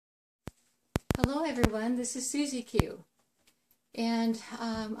Hello everyone, this is Suzy Q. And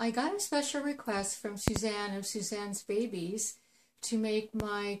I got a special request from Suzanne of Suzanne'sBabies to make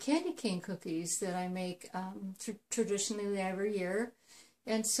my candy cane cookies that I make traditionally every year.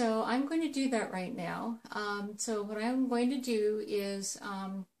 And so I'm going to do that right now. So what I'm going to do is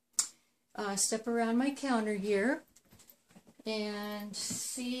step around my counter here and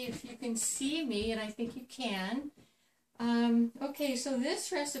see if you can see me, and I think you can. Okay, so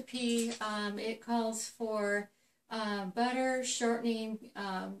this recipe, it calls for butter, shortening,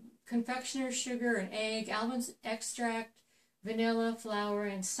 confectioner's sugar, an egg, almond extract, vanilla, flour,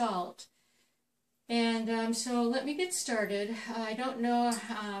 and salt. And so let me get started. I don't know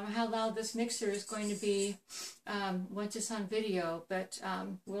how loud this mixer is going to be once it's on video, but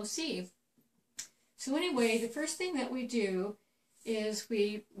we'll see. So anyway, the first thing that we do is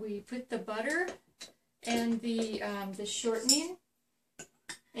we put the butter and the shortening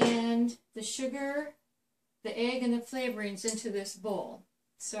and the sugar, the egg, and the flavorings into this bowl.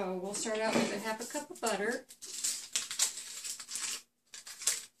 So we'll start out with a half a cup of butter,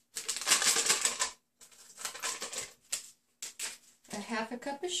 a half a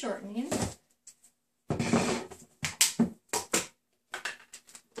cup of shortening,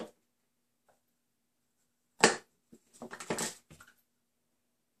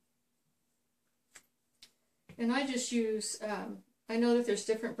 and I just use, I know that there's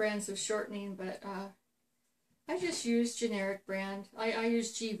different brands of shortening, but I just use generic brand. I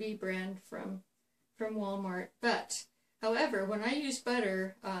use GB brand from Walmart. But, however, when I use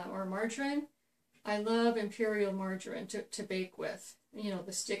butter or margarine, I love imperial margarine to bake with, you know,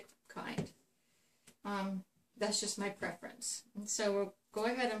 the stick kind. That's just my preference. And so we'll go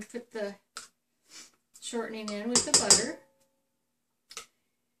ahead and put the shortening in with the butter.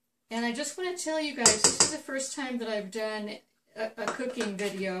 And I just want to tell you guys, this is the first time that I've done a cooking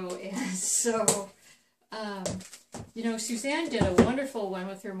video, and so, you know, Suzanne did a wonderful one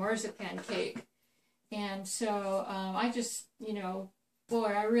with her marzipan cake, and so I just, you know, boy,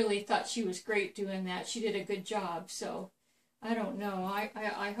 I really thought she was great doing that. She did a good job, so I don't know.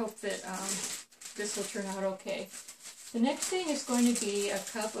 I hope that this will turn out okay. The next thing is going to be a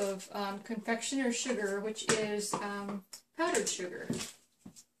cup of confectioner's sugar, which is powdered sugar.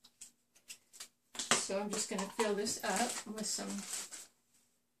 So I'm just going to fill this up with some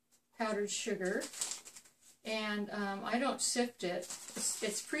powdered sugar, and I don't sift it.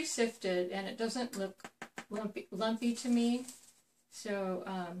 It's pre-sifted, and it doesn't look lumpy to me. So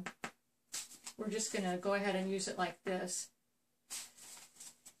we're just going to go ahead and use it like this.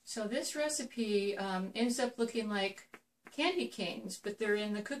 So this recipe ends up looking like candy canes, but they're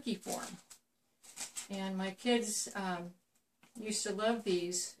in the cookie form. And my kids used to love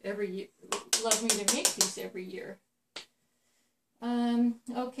these every year, love me to make these every year.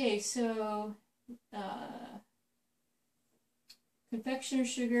 Okay, so confectioner's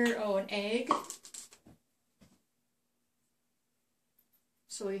sugar, an egg.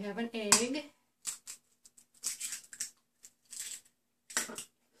 So we have an egg.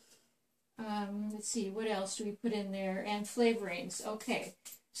 Let's see, what else do we put in there? And flavorings. Okay,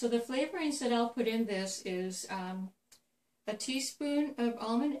 so the flavorings that I'll put in this is a teaspoon of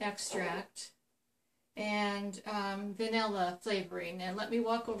almond extract and vanilla flavoring. And let me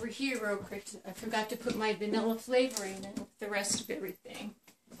walk over here real quick. I forgot to put my vanilla flavoring in with the rest of everything.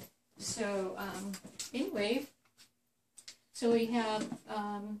 So anyway, so we have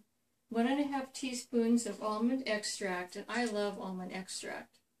 1.5 teaspoons of almond extract, and I love almond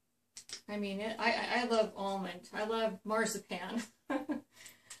extract. I mean, I love almond. I love marzipan.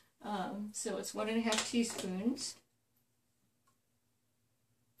 So it's 1.5 teaspoons.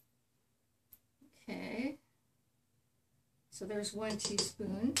 Okay, so there's 1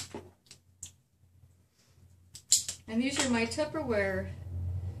 teaspoon. And these are my Tupperware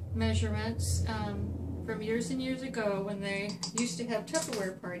measurements from years and years ago when they used to have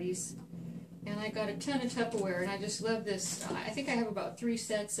Tupperware parties. And I got a ton of Tupperware, and I just love this. I think I have about 3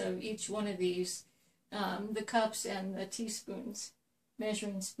 sets of each one of these, the cups and the teaspoons,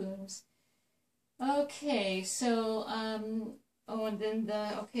 measuring spoons. Okay, so, and then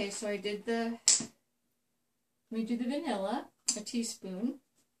okay, so I did let me do the vanilla, a teaspoon.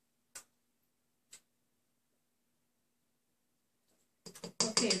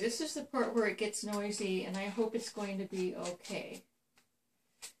 Okay, this is the part where it gets noisy, and I hope it's going to be okay.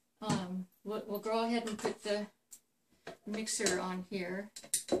 We'll go ahead and put the mixer on here.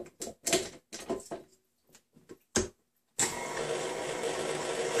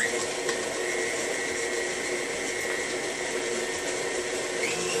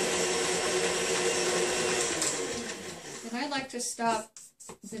 And I like to stop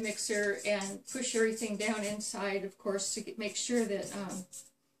the mixer and push everything down inside, of course, to make sure that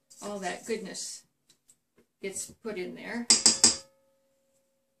all that goodness gets put in there.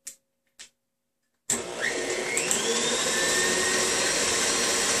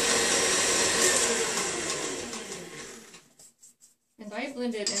 And I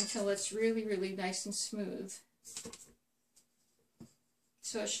blend it until it's really, really nice and smooth.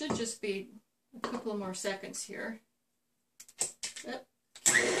 So it should just be a couple more seconds here. Yep.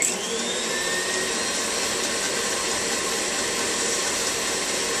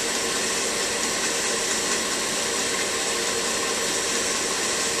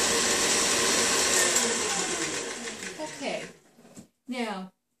 Okay,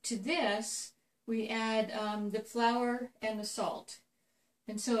 now to this we add the flour and the salt.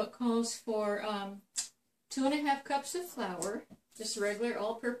 And so it calls for 2½ cups of flour, just regular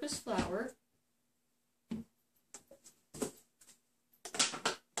all-purpose flour.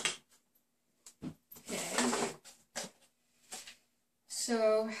 Okay.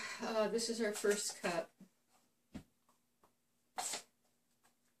 So this is our first cup.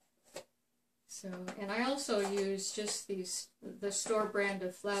 So, and I also use just the store brand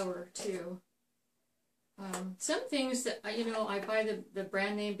of flour too. Some things that, you know, I buy the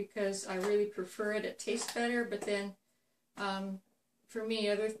brand name because I really prefer it. It tastes better, but then for me,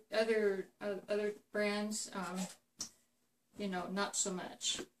 other brands, you know, not so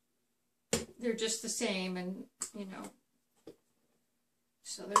much. They're just the same, and you know.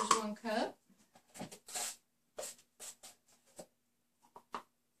 So there's 1 cup.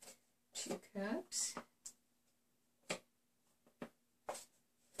 2 cups.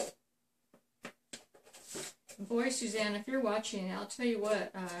 Boy, Suzanne, if you're watching, I'll tell you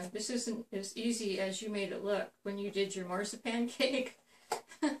what, this isn't as easy as you made it look when you did your marzipan cake.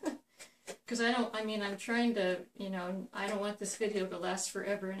 Because I'm trying to, you know, I don't want this video to last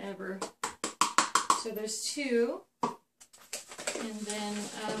forever and ever. So there's 2, and then,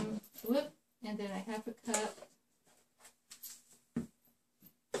 and then I have a cup.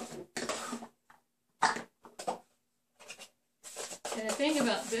 And the thing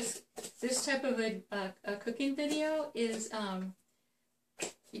about this type of a cooking video is,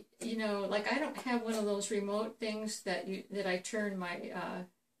 you know, like I don't have one of those remote things that I turn my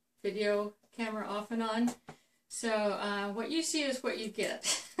video camera off and on. So what you see is what you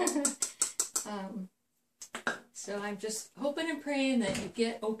get. So I'm just hoping and praying that you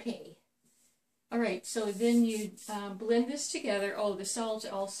get okay. All right, so then you blend this together. Oh, the salt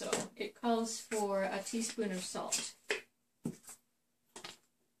also. It calls for a teaspoon of salt.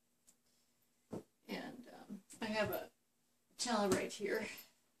 I have a towel right here.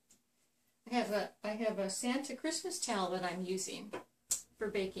 I have a Santa Christmas towel that I'm using for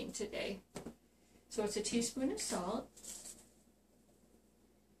baking today. So it's a teaspoon of salt.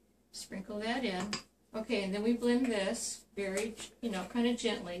 Sprinkle that in. Okay, and then we blend this very, you know, kind of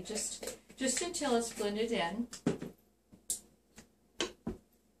gently, just until it's blended in.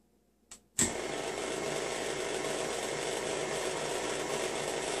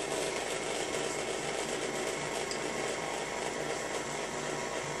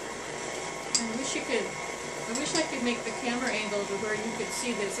 I wish I could make the camera angle to where you could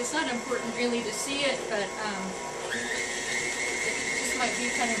see this. It's not important really to see it, but it just might be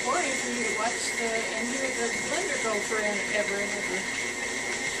kind of boring for you to watch and hear the blender go forever and ever.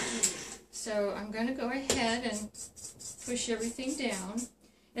 So I'm going to go ahead and push everything down.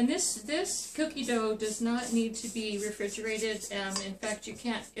 And this cookie dough does not need to be refrigerated. In fact, you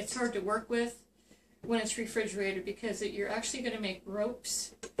can't. It's hard to work with when it's refrigerated because you're actually going to make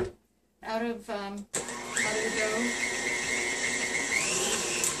ropes out of the dough.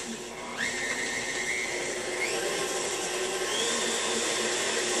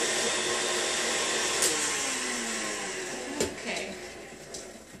 Okay.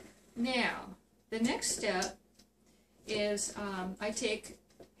 Now, the next step is I take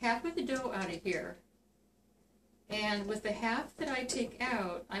half of the dough out of here. And with the half that I take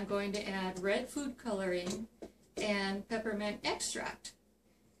out, I'm going to add red food coloring and peppermint extract.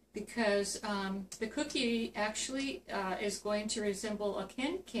 Because the cookie actually is going to resemble a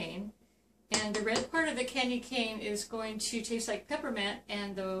candy cane, and the red part of the candy cane is going to taste like peppermint,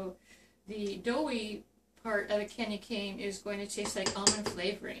 and the doughy part of the candy cane is going to taste like almond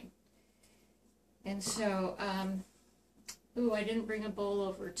flavoring. And so, ooh, I didn't bring a bowl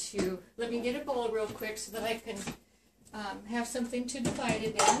over too. Let me get a bowl real quick so that I can have something to divide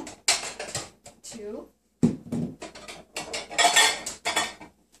it in too.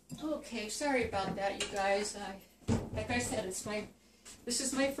 Okay, sorry about that, you guys. Like I said, this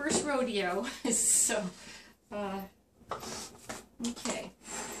is my first rodeo, so Okay,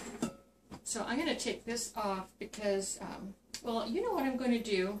 so I'm going to take this off because, well, you know what I'm going to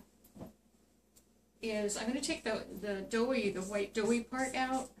do is I'm going to take the white doughy part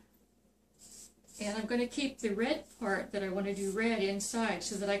out, and I'm going to keep the red part that I want to do red inside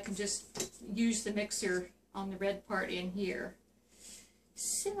so that I can just use the mixer on the red part in here.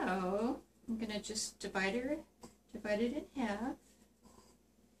 So I'm going to just divide it in half,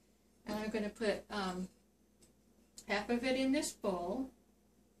 and I'm going to put half of it in this bowl.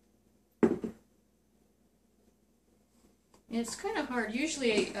 And it's kind of hard.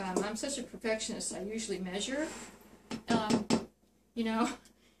 Usually, I'm such a perfectionist, I usually measure, you know,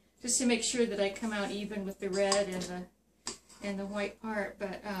 just to make sure that I come out even with the red and the white part,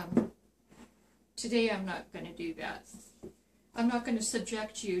 but today I'm not going to do that. I'm not going to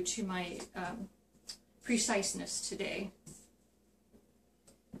subject you to my preciseness today.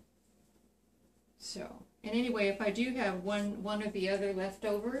 So, and anyway, if I do have one of the other left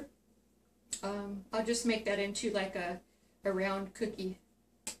over, I'll just make that into like a round cookie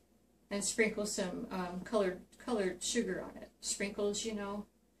and sprinkle some colored sugar on it. Sprinkles, you know.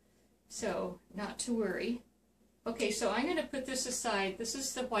 So, not to worry. Okay, so I'm going to put this aside. This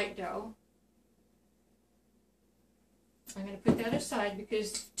is the white dough. I'm going to put that aside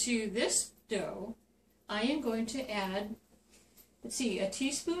because to this dough, I am going to add, let's see, a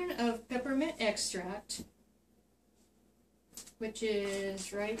teaspoon of peppermint extract, which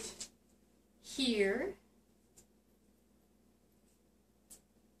is right here,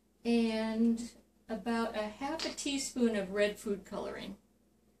 and about a half a teaspoon of red food coloring.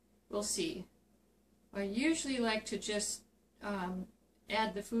 We'll see. I usually like to just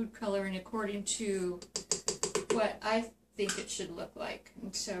add the food coloring according to what I think it should look like.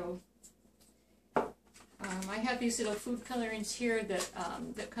 And so I have these little food colorings here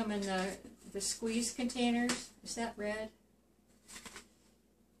that come in the squeeze containers. Is that red?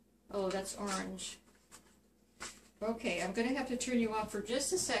 Oh, that's orange. Okay, I'm going to have to turn you off for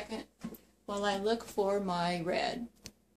just a second while I look for my red.